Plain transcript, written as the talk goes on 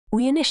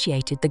We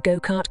initiated the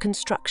go-kart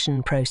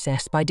construction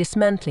process by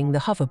dismantling the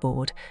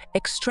hoverboard,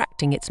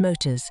 extracting its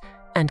motors,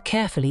 and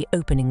carefully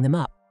opening them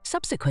up.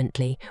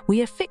 Subsequently,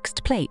 we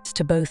affixed plates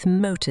to both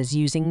motors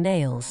using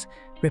nails,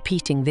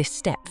 repeating this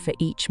step for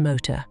each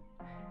motor.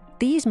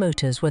 These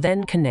motors were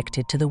then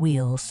connected to the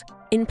wheels.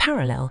 In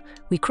parallel,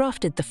 we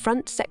crafted the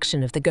front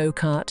section of the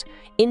go-kart,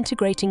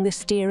 integrating the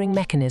steering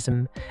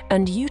mechanism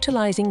and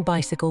utilizing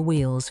bicycle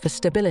wheels for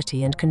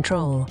stability and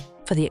control.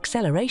 For the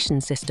acceleration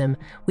system,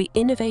 we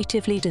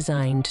innovatively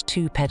designed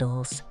 2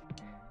 pedals.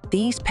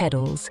 These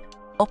pedals,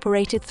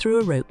 operated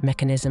through a rope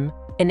mechanism,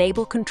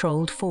 enable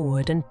controlled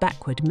forward and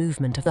backward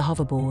movement of the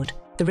hoverboard.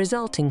 The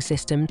resulting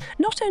system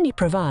not only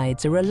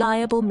provides a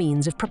reliable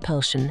means of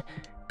propulsion,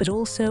 but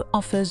also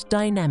offers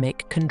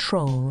dynamic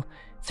control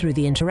through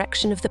the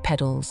interaction of the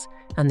pedals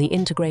and the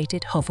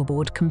integrated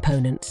hoverboard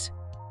components.